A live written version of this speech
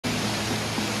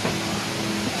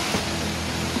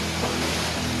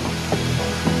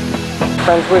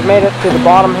friends, we've made it to the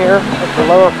bottom here at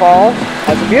Delaware Falls.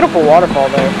 It's a beautiful waterfall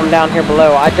though from down here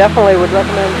below. I definitely would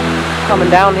recommend coming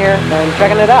down here and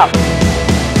checking it out.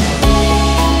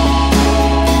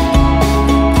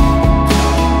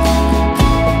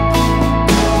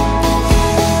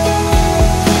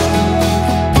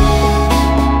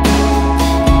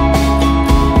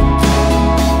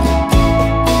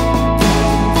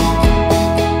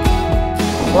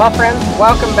 Well friends,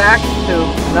 welcome back to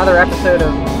another episode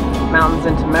of Mountains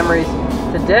into Memories.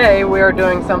 Today we are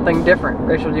doing something different.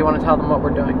 Rachel, do you want to tell them what we're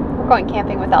doing? We're going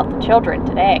camping without the children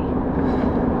today.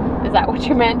 Is that what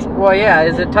you meant? Well, yeah.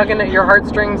 Is it tugging at your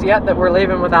heartstrings yet that we're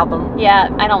leaving without them?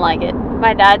 Yeah, I don't like it.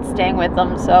 My dad's staying with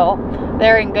them, so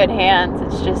they're in good hands.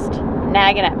 It's just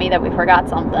nagging at me that we forgot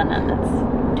something, and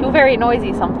it's two very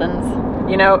noisy somethings.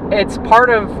 You know, it's part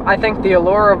of, I think, the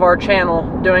allure of our channel,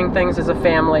 doing things as a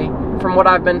family. From what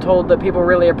I've been told, that people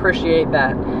really appreciate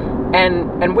that.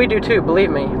 And we do too, believe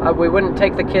me. We wouldn't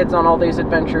take the kids on all these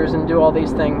adventures and do all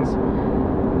these things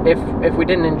if we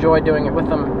didn't enjoy doing it with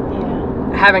them.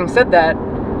 Yeah. Having said that,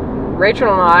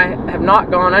 Rachel and I have not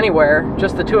gone anywhere,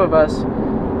 just the two of us,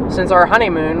 since our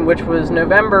honeymoon, which was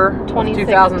November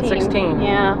 2016.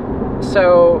 Yeah.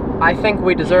 So I think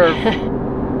we deserve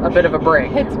a bit of a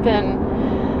break. It's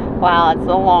been, wow, it's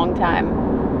a long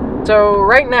time. So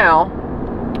right now,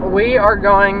 we are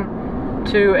going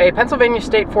to a Pennsylvania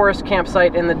State Forest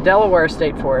campsite in the Delaware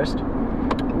State Forest.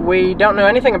 We don't know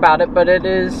anything about it, but it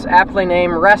is aptly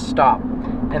named Rest Stop,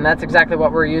 and that's exactly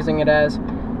what we're using it as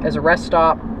a rest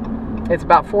stop. It's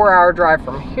about a 4-hour drive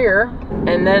from here,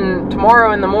 and then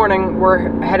tomorrow in the morning we're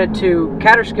headed to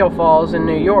Kaaterskill Falls in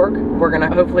New York. We're going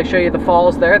to hopefully show you the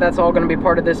falls there. That's all going to be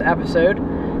part of this episode,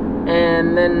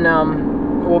 and then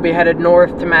we'll be headed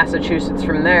north to Massachusetts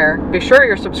from there. Be sure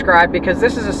you're subscribed because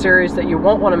this is a series that you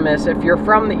won't want to miss. If you're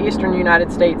from the eastern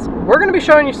United States, we're going to be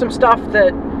showing you some stuff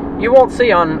that you won't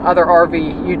see on other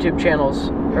RV YouTube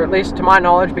channels, or at least to my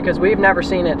knowledge, because we've never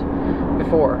seen it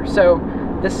before. So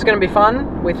this is going to be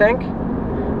fun, we think.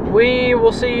 We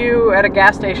will see you at a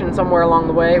gas station somewhere along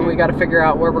the way. We got to figure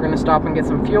out where we're going to stop and get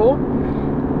some fuel,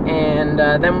 and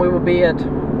then we will be at,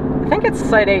 I think it's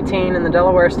Site 18 in the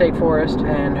Delaware State Forest,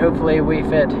 and hopefully we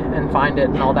fit and find it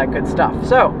and all that good stuff.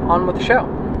 So, on with the show.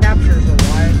 Captures are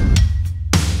wide,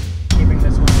 keeping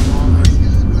this one long.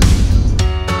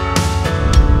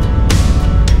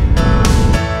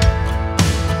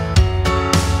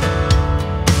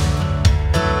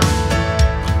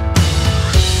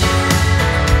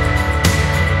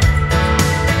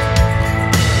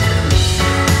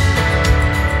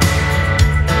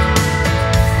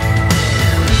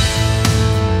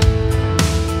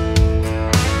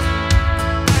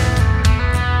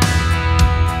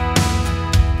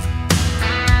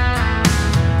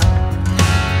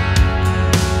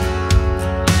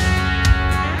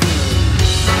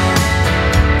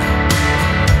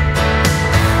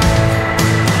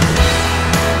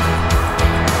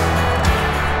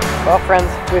 Well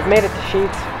friends, we've made it to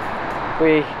Sheets.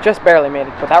 We just barely made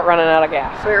it without running out of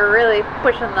gas. We were really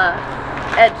pushing the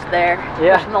edge there,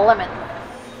 yeah. Pushing the limit.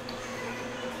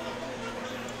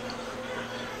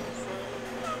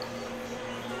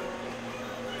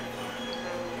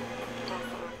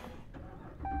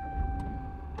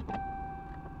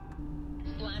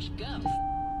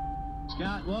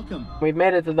 Scott, welcome. We've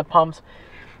made it to the pumps.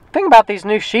 The thing about these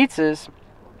new Sheets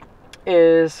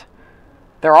is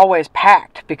they're always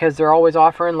packed because they're always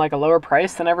offering like a lower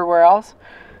price than everywhere else.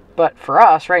 But for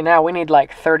us right now, we need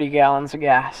like 30 gallons of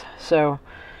gas. So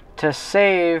to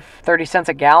save 30 cents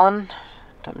a gallon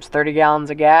times 30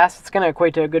 gallons of gas, it's going to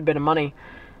equate to a good bit of money.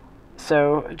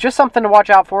 So just something to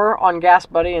watch out for on Gas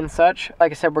Buddy and such.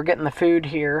 Like I said, we're getting the food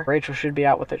here. Rachel should be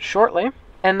out with it shortly.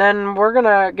 And then we're going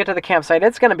to get to the campsite.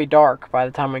 It's going to be dark by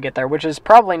the time we get there, which is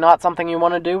probably not something you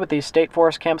want to do with these state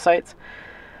forest campsites.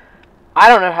 I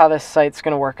don't know how this site's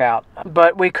going to work out,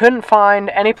 but we couldn't find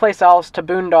any place else to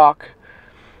boondock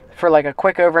for like a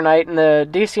quick overnight, and the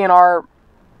DCNR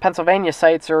Pennsylvania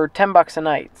sites are $10 a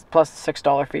night plus a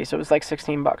 $6 fee, so it was like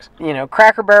 $16. You know,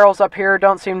 Cracker Barrels up here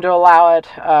don't seem to allow it.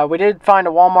 We did find a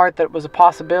Walmart that was a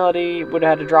possibility. Would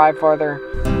have had to drive farther.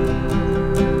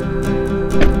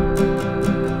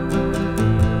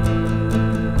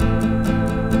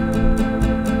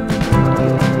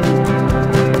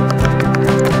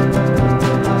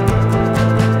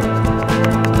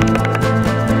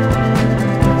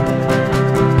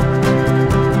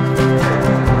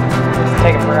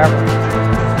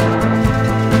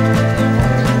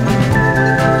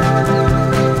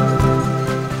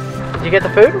 Did you get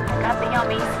the food? Got the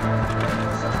yummies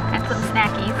and some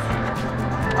snackies.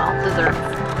 Well, desserts.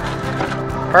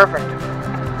 Perfect.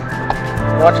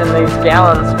 Watching these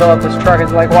gallons fill up this truck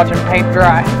is like watching paint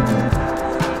dry.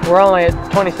 We're only at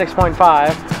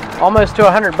 26.5, almost to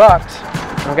 100 bucks.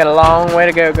 We've got a long way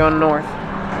to go going north.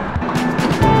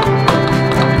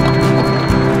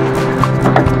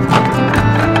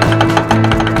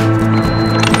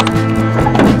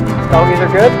 Doggies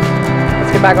are good.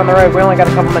 Let's get back on the road. We only got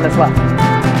a couple minutes left.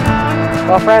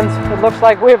 Well, friends, it looks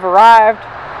like we've arrived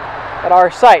at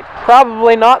our site.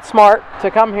 Probably not smart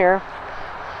to come here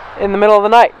in the middle of the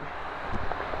night.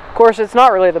 Of course, it's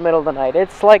not really the middle of the night.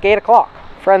 It's like 8 o'clock.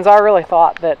 Friends, I really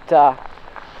thought that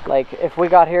like if we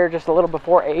got here just a little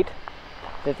before 8,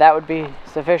 that would be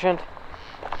sufficient.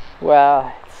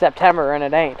 Well, it's September and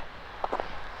it ain't.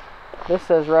 This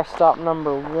says rest stop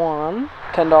number 1,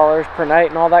 $10 per night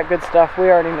and all that good stuff.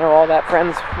 We already know all that,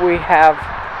 friends. We have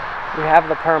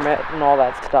the permit and all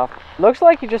that stuff. Looks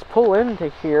like you just pull into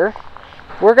here.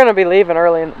 We're gonna be leaving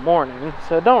early in the morning,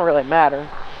 so it don't really matter.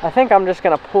 I think I'm just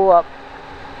gonna pull up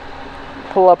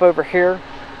over here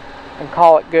and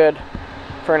call it good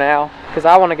for now, because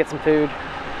I want to get some food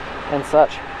and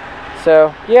such.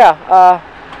 So yeah,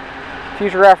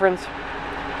 future reference,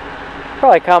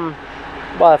 probably come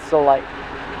while it's still light.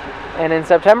 And in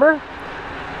September,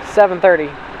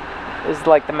 7:30 is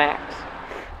like the max.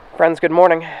 Friends, good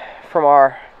morning from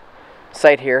our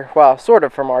site here. Well, sort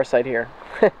of from our site here,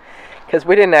 because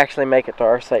we didn't actually make it to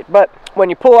our site. But when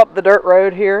you pull up the dirt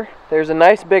road here, there's a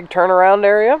nice big turnaround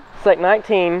area. Site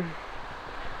 19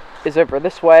 is over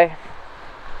this way,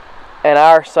 and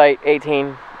our site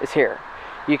 18 is here.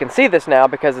 You can see this now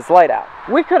because it's light out.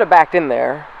 We could have backed in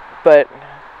there, but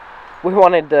we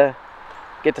wanted to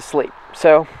get to sleep.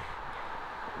 So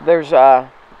there's no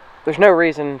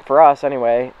reason for us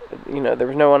anyway. You know, there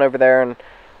was no one over there, and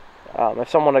if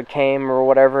someone had came or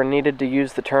whatever and needed to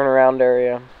use the turnaround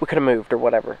area, we could have moved or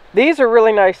whatever. These are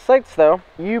really nice sites though.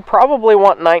 You probably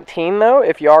want 19 though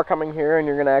if you are coming here and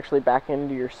you're going to actually back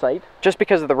into your site, just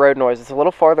because of the road noise. It's a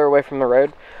little farther away from the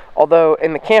road. Although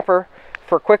in the camper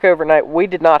for a quick overnight, we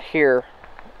did not hear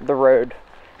the road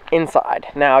inside.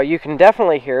 Now you can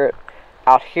definitely hear it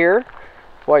out here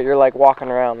while you're like walking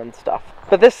around and stuff.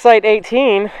 But this site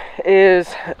 18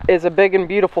 is a big and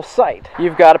beautiful site.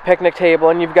 You've got a picnic table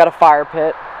and you've got a fire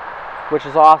pit, which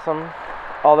is awesome.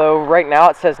 Although right now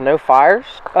it says no fires.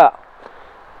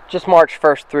 Just March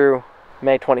 1st through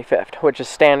May 25th, which is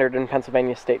standard in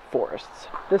Pennsylvania State Forests.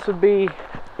 This would be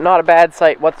not a bad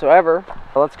site whatsoever.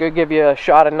 Let's go give you a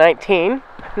shot of 19.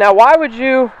 Now, why would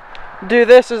you do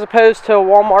this as opposed to a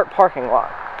Walmart parking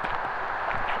lot?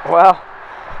 Well,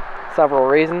 several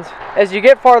reasons. As you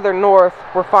get farther north,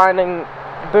 we're finding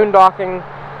boondocking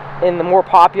in the more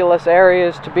populous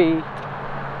areas to be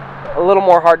a little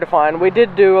more hard to find. We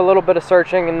did do a little bit of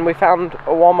searching and we found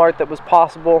a Walmart that was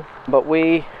possible, but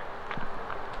we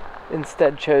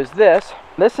instead chose this.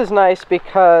 This is nice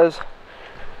because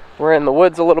we're in the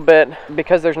woods a little bit.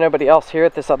 Because there's nobody else here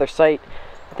at this other site,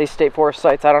 at these state forest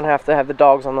sites, I don't have to have the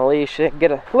dogs on the leash.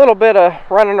 Get a little bit of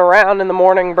running around in the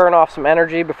morning, burn off some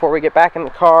energy before we get back in the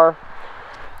car.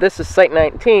 This is site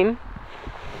 19.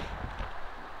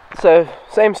 So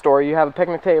same story, you have a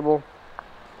picnic table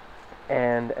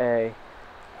and a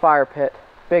fire pit.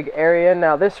 Big area.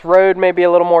 Now this road may be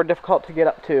a little more difficult to get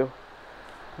up to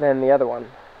than the other one.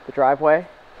 The driveway,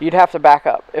 you'd have to back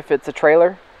up if it's a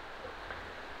trailer,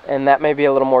 and that may be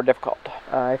a little more difficult.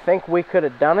 I think we could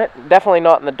have done it. Definitely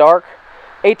not in the dark.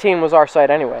 18 was our site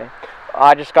anyway.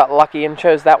 I just got lucky and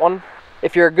chose that one.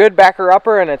 If you're a good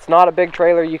backer-upper and it's not a big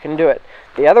trailer, you can do it.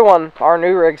 The other one, our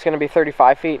new rig's going to be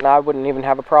 35 feet, and I wouldn't even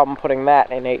have a problem putting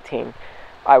that in 18.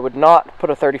 I would not put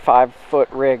a 35-foot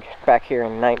rig back here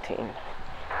in 19.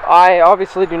 I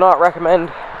obviously do not recommend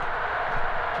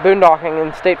boondocking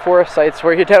in state forest sites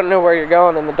where you don't know where you're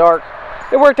going in the dark.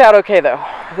 It worked out okay though.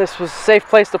 This was a safe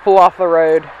place to pull off the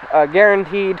road. A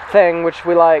guaranteed thing, which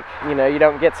we like. You know, you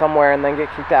don't get somewhere and then get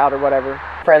kicked out or whatever.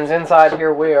 Friends, inside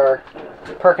here we are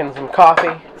perking some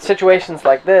coffee. Situations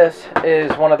like this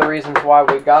is one of the reasons why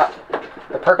we got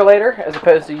the percolator as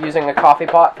opposed to using a coffee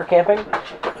pot for camping.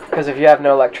 Because if you have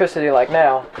no electricity like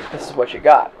now, this is what you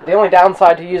got. The only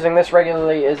downside to using this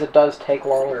regularly is it does take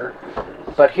longer.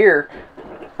 But here,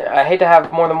 I hate to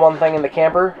have more than one thing in the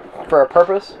camper for a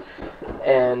purpose,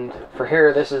 and for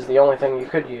here this is the only thing you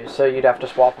could use, so you'd have to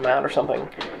swap them out or something.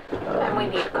 And we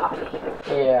need coffee.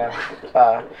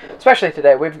 Yeah, especially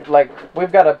today. We've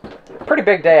got a pretty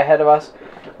big day ahead of us,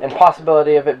 and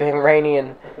possibility of it being rainy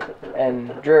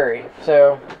and dreary.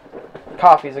 So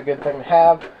coffee's a good thing to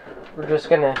have. We're just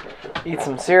gonna eat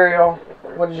some cereal.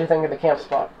 What did you think of the camp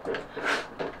spot?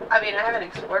 I mean, I haven't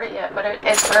explored it yet, but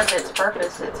it served its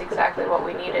purpose. It's exactly what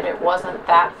we needed. It wasn't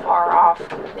that far off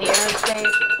the interstate.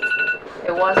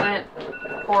 It wasn't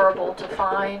horrible to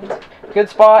find. Good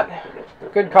spot,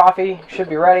 good coffee, should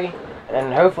be ready,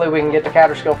 and hopefully we can get to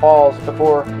Kaaterskill Falls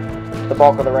before the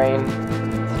bulk of the rain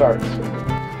starts.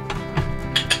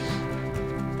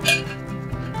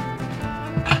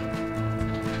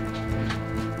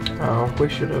 Oh, we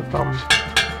should have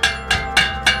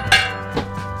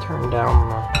turned down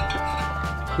the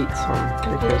heat some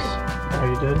because oh,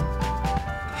 you did?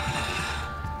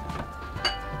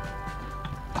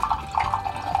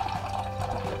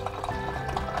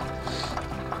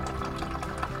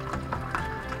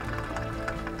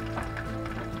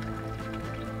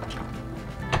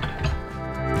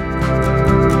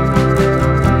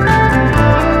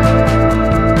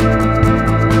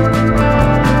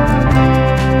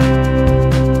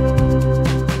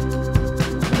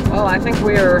 I think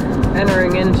we are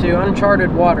entering into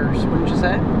uncharted waters, wouldn't you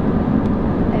say?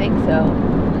 I think so.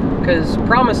 Because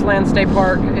Promised Land State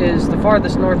Park is the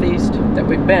farthest northeast that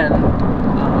we've been.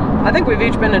 I think we've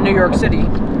each been to New York City,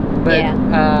 but yeah.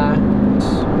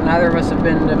 Neither of us have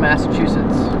been to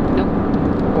Massachusetts. Nope.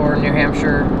 Or New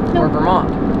Hampshire or Vermont.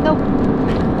 Nope.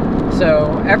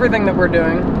 So everything that we're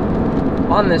doing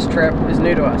on this trip is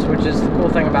new to us, which is the cool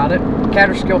thing about it.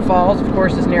 Kaaterskill Falls, of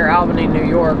course, is near Albany, New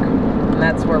York. And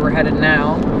that's where we're headed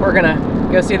now. We're gonna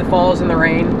go see the falls in the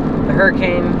rain. The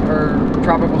hurricane or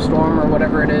tropical storm or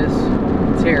whatever it is,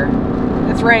 it's here.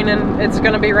 It's raining. It's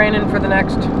gonna be raining for the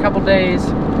next couple days.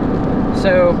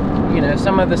 So, you know,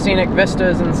 some of the scenic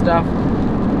vistas and stuff,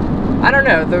 I don't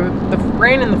know, the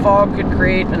rain and the fog could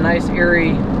create a nice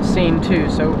eerie scene too.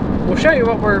 So we'll show you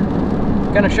what we're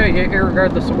gonna show you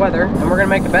irregardless of weather, and we're gonna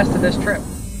make the best of this trip.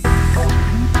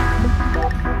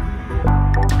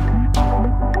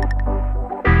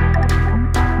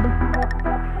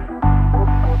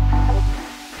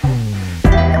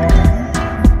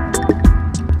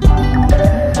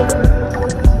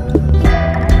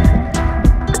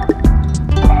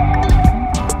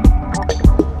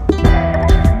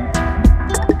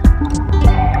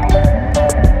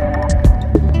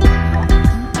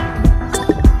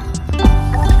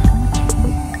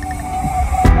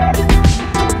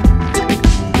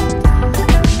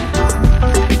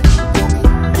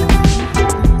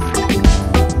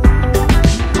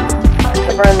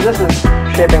 Friends, this is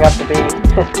shaping up to be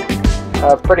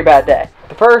a pretty bad day.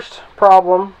 The first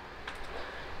problem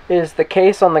is the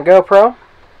case on the GoPro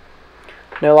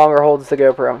no longer holds the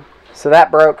GoPro. So that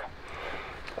broke.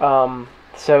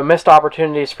 So missed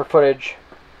opportunities for footage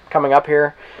coming up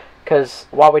here, because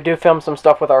while we do film some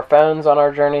stuff with our phones on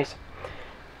our journeys,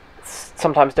 it's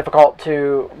sometimes difficult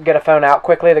to get a phone out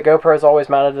quickly. The GoPro is always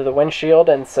mounted to the windshield,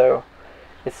 and so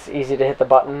it's easy to hit the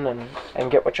button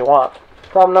and get what you want.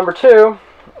 Problem number two,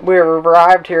 we've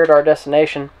arrived here at our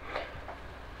destination,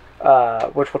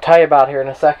 which we'll tell you about here in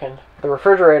a second. The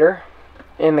refrigerator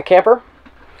in the camper,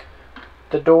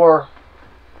 the door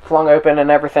flung open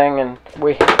and everything, and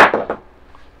we had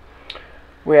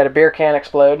a beer can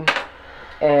explode,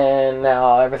 and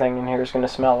now everything in here is going to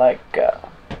smell like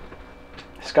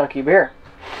skunky beer.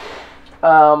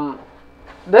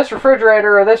 This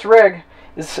refrigerator, or this rig,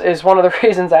 is one of the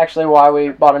reasons actually why we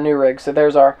bought a new rig. So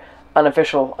there's our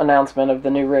unofficial announcement of the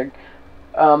new rig,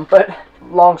 but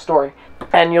long story,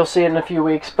 and you'll see it in a few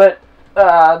weeks. But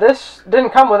this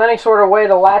didn't come with any sort of way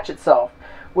to latch itself.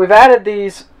 We've added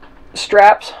these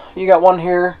straps. You got one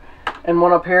here and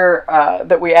one up here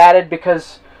that we added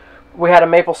because we had a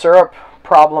maple syrup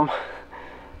problem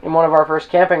in one of our first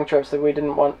camping trips that we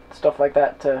didn't want stuff like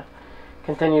that to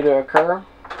continue to occur,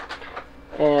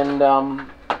 and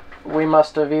we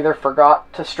must have either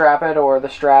forgot to strap it or the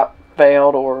strap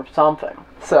failed or something.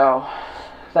 So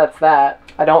that's that.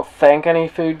 I don't think any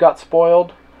food got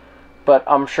spoiled, but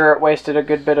I'm sure it wasted a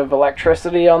good bit of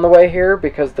electricity on the way here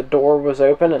because the door was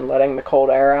open and letting the cold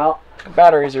air out. The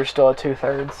batteries are still at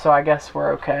 2/3, so I guess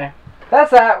we're okay.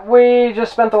 That's that. We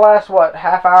just spent the last, what,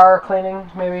 half hour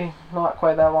cleaning, maybe not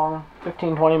quite that long,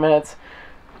 15-20 minutes,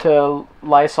 to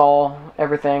Lysol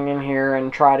everything in here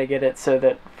and try to get it so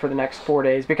that for the next 4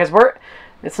 days, because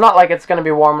it's not like it's going to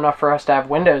be warm enough for us to have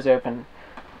windows open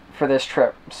for this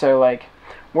trip. So, like,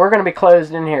 we're going to be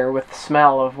closed in here with the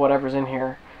smell of whatever's in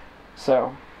here.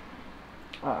 So,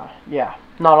 yeah.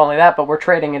 Not only that, but we're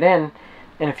trading it in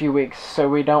a few weeks. So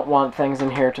we don't want things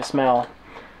in here to smell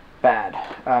bad,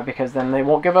 because then they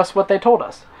won't give us what they told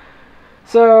us.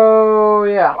 So,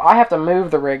 yeah. I have to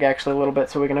move the rig, actually, a little bit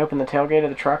so we can open the tailgate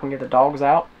of the truck and get the dogs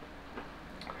out.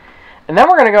 And then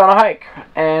we're going to go on a hike,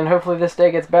 and hopefully this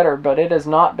day gets better, but it has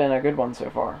not been a good one so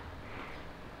far.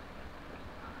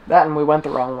 That, and we went the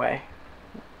wrong way.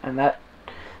 And that,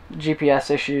 GPS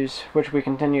issues, which we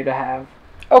continue to have.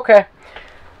 Okay,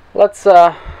 let's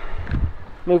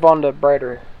move on to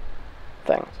brighter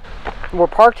things. We're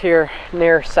parked here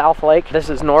near South Lake. This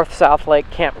is North South Lake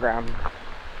Campground.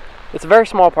 It's a very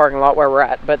small parking lot where we're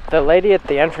at, but the lady at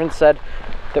the entrance said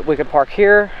that we could park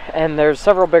here, and there's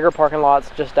several bigger parking lots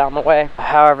just down the way.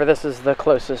 However, this is the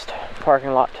closest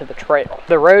parking lot to the trail.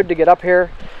 The road to get up here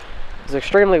is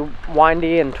extremely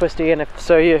windy and twisty, and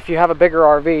if you have a bigger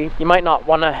RV, you might not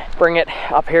want to bring it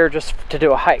up here just to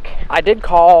do a hike. I did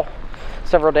call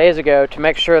several days ago to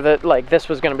make sure that like this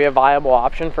was going to be a viable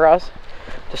option for us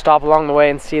to stop along the way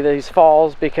and see these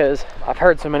falls, because I've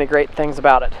heard so many great things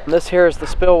about it. And this here is the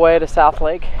spillway to South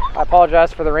Lake. I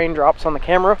apologize for the raindrops on the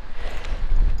camera.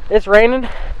 It's raining,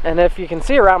 and if you can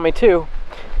see around me too,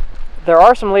 there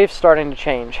are some leaves starting to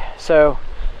change. So,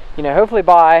 you know, hopefully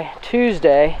by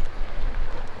Tuesday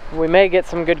we may get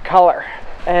some good color.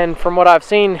 And from what I've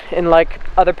seen in like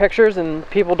other pictures and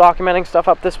people documenting stuff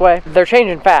up this way, they're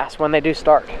changing fast when they do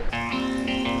start.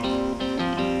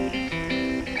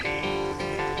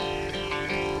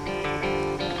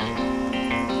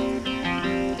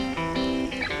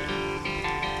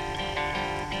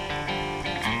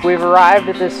 We've arrived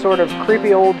at this sort of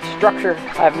creepy old structure.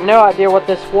 I have no idea what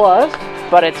this was,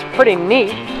 but it's pretty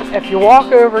neat. If you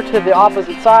walk over to the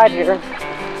opposite side here,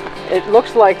 it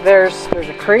looks like there's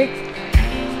a creek,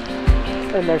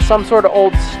 and there's some sort of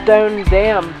old stone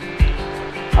dam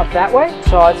up that way.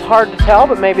 So it's hard to tell,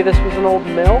 but maybe this was an old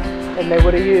mill, and they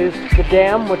would have used the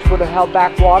dam, which would have held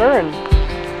back water.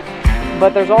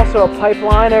 But there's also a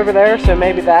pipeline over there, so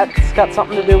maybe that's got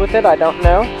something to do with it. I don't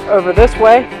know. Over this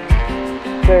way,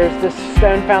 there's this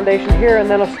stone foundation here and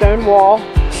then a stone wall.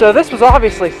 So this was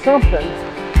obviously something.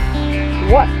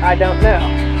 What? I don't know.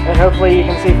 And hopefully you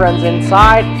can see, friends,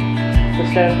 inside the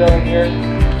stone building here,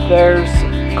 there's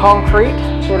concrete,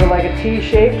 sort of like a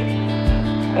T-shaped.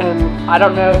 And I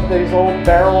don't know if these old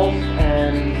barrels,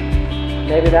 and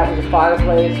maybe that was a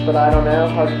fireplace, but I don't know,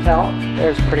 hard to tell.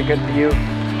 There's a pretty good view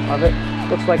of it.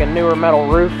 Looks like a newer metal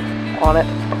roof on it.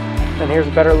 And here's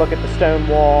a better look at the stone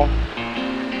wall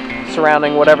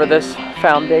surrounding whatever this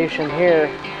foundation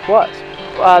here was.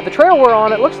 The trail we're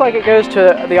on, it looks like it goes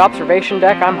to the observation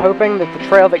deck. I'm hoping that the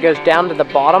trail that goes down to the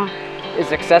bottom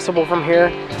is accessible from here.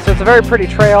 So it's a very pretty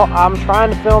trail. I'm trying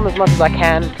to film as much as I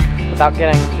can without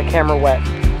getting the camera wet.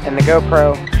 And the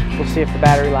GoPro, we'll see if the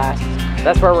battery lasts.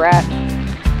 That's where we're at.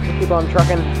 We'll keep on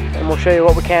trucking, and we'll show you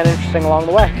what we can interesting along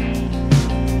the way.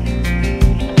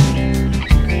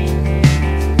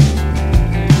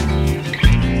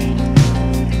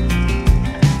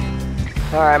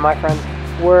 Alright, my friends,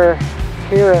 we're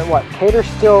here at what?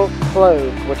 Kaaterskill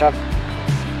Falls, which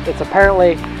it's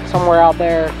apparently somewhere out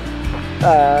there.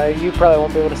 You probably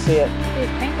won't be able to see it. These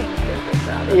paintings are good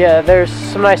job. Yeah, there's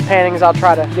some nice paintings I'll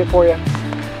try to get for you.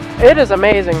 It is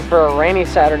amazing for a rainy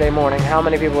Saturday morning how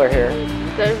many people are here.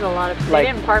 There's a lot of people. Like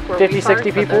they didn't park where 50, we parked,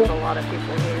 60 people. There's a lot of people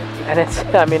here.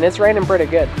 And it's raining pretty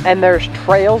good. And there's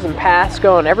trails and paths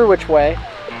going every which way.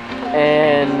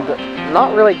 And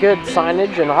not really good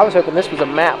signage, and I was hoping this was a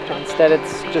map. Instead,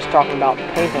 it's just talking about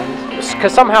paintings.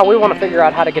 Because somehow we want to figure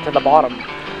out how to get to the bottom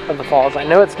of the falls. I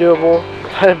know it's doable,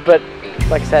 but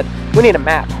like I said, we need a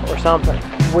map or something.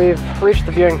 We've reached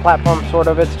the viewing platform, sort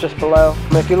of. It's just below.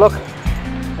 And if you look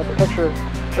at the picture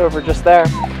over just there,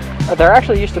 there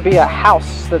actually used to be a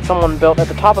house that someone built at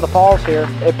the top of the falls here.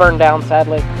 It burned down,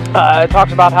 sadly. It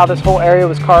talks about how this whole area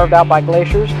was carved out by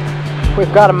glaciers.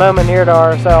 We've got a moment here to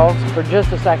ourselves for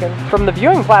just a second. From the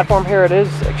viewing platform here, it is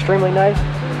extremely nice.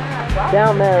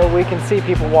 Down there, we can see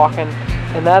people walking,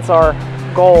 and that's our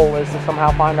goal, is to somehow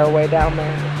find our way down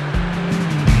there.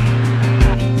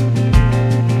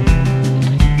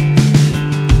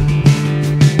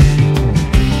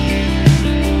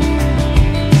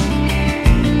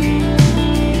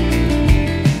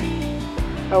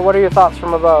 What are your thoughts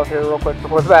from above here, real quick,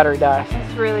 before the battery dies?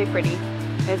 It's really pretty.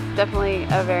 It's definitely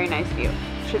a very nice view.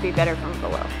 Should be better from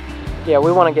below. Yeah,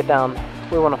 we want to get down.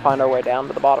 We want to find our way down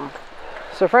to the bottom.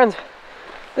 So friends,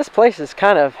 this place is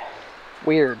kind of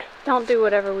weird. Don't do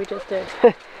whatever we just did.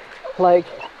 Like,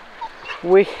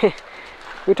 we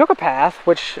took a path,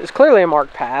 which is clearly a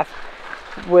marked path,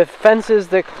 with fences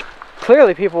that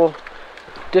clearly people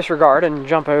disregard and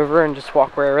jump over and just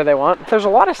walk wherever they want. There's a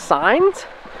lot of signs,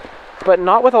 but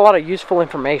not with a lot of useful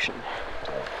information.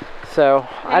 So,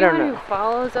 I don't know. Anyone who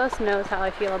follows us knows how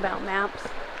I feel about maps.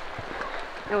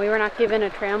 And we were not given a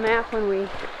trail map when we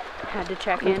had to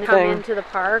check in, come into the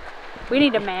park. We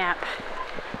need a map.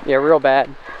 Yeah, real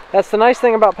bad. That's the nice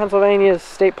thing about Pennsylvania's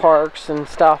state parks and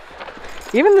stuff.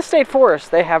 Even the state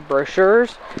forest, they have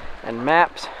brochures and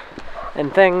maps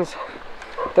and things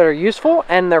that are useful,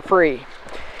 and they're free.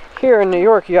 Here in New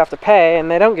York, you have to pay,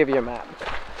 and they don't give you a map.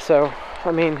 So,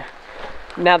 I mean,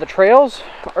 Now the trails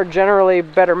are generally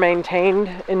better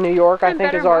maintained in New York, I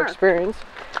think is our experience,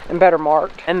 and better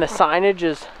marked. And the signage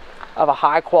is of a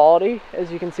high quality,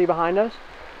 as you can see behind us.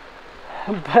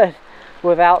 But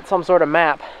without some sort of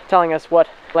map telling us what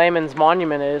Layman's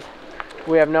Monument is,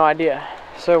 we have no idea.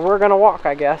 So we're gonna walk,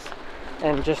 I guess,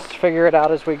 and just figure it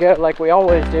out as we go, like we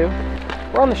always do.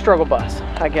 We're on the struggle bus,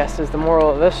 I guess, is the moral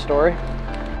of this story.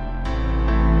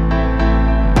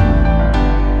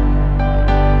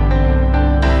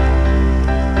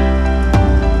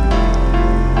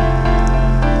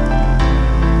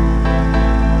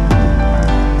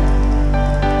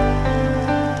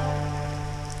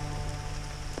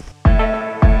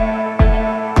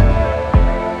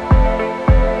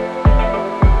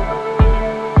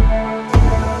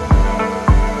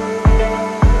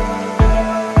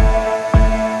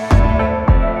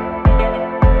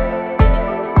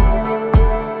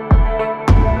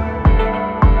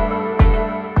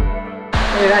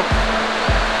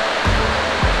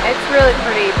 It's really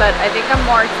pretty, but I think I'm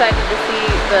more excited to see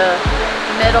the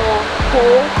middle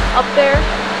pool up there,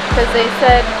 because they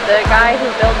said the guy who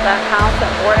built that house,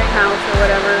 that boarding house or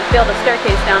whatever, built a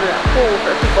staircase down to that pool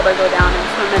for people to go down and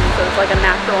swim in, so it's like a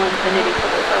natural infinity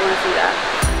pool, so I want to see that.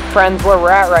 Friends, where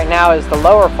we're at right now is the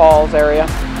Lower Falls area,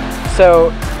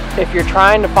 so if you're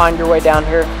trying to find your way down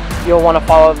here, you'll want to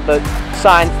follow the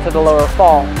signs to the Lower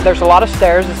Fall. There's a lot of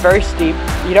stairs, it's very steep.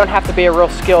 You don't have to be a real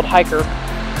skilled hiker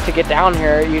to get down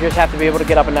here, you just have to be able to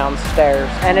get up and down the stairs.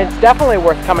 And it's definitely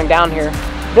worth coming down here.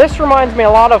 This reminds me a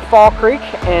lot of Fall Creek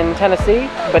in Tennessee,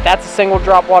 but that's a single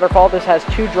drop waterfall. This has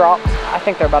 2 drops. I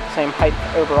think they're about the same height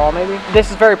overall, maybe. This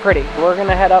is very pretty. We're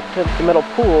gonna head up to the middle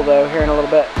pool though here in a little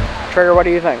bit. Trigger, what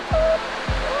do you think?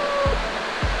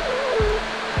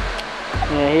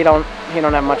 Yeah, he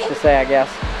don't have much to say, I guess.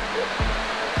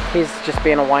 He's just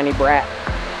being a whiny brat.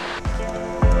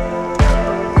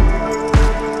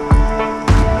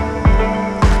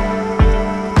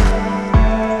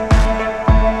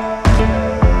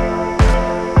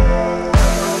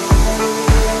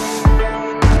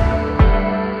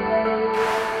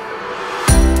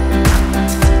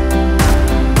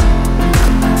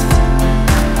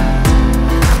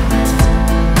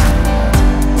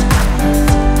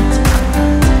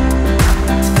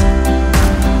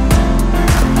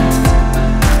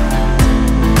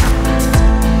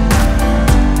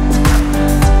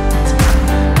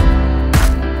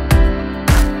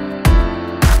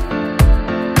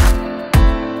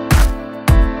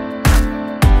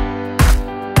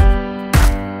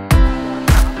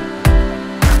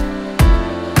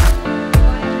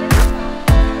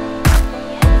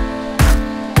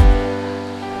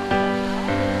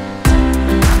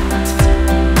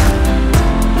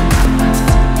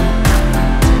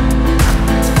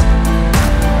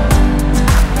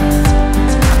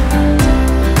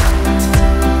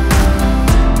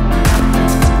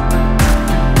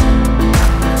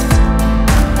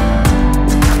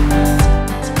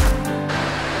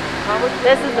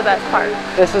 This is the best part.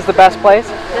 This is the best place?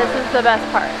 This is the best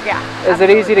part, yeah. Is it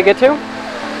easy to get to?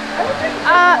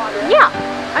 Yeah.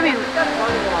 I mean,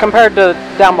 compared to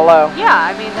down below? Yeah,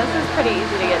 I mean, this is pretty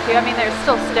easy to get to. I mean, there's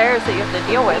still stairs that you have to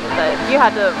deal with, but you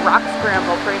had to rock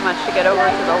scramble pretty much to get over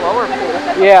to the lower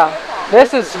pool. Yeah,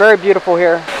 this is very beautiful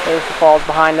here. There's the falls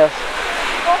behind us.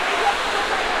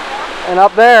 And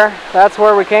up there, that's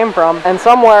where we came from. And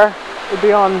somewhere, it would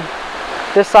be on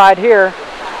this side here,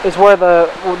 is where the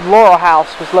Laurel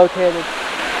House was located.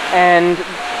 And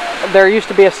there used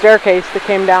to be a staircase that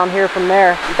came down here from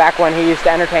there, back when he used to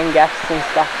entertain guests and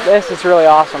stuff. This is really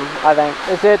awesome, I think.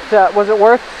 Was it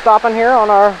worth stopping here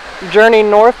on our journey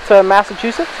north to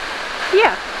Massachusetts?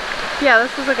 Yeah. Yeah,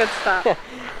 this was a good stop.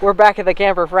 We're back at the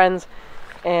camper, friends,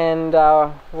 and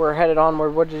we're headed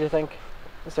onward. What did you think?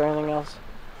 Is there anything else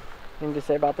you need to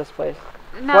say about this place?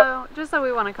 No, just that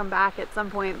we want to come back at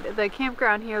some point. The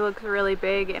campground here looks really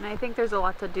big, and I think there's a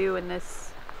lot to do in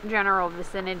this general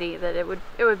vicinity that it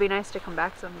would be nice to come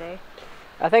back someday.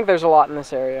 I think there's a lot in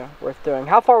this area worth doing.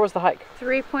 How far was the hike?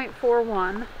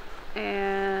 3.41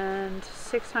 and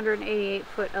 688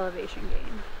 foot elevation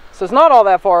gain. So it's not all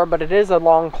that far, but it is a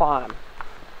long climb.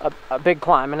 A big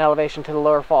climb in elevation to the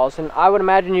Lower Falls. And I would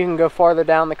imagine you can go farther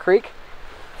down the creek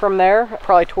from there,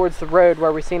 probably towards the road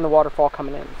where we've seen the waterfall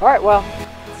coming in. All right, well,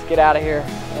 let's get out of here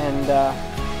and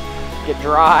get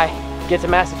dry, get to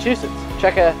Massachusetts.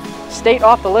 Check a state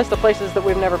off the list of places that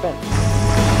we've never been.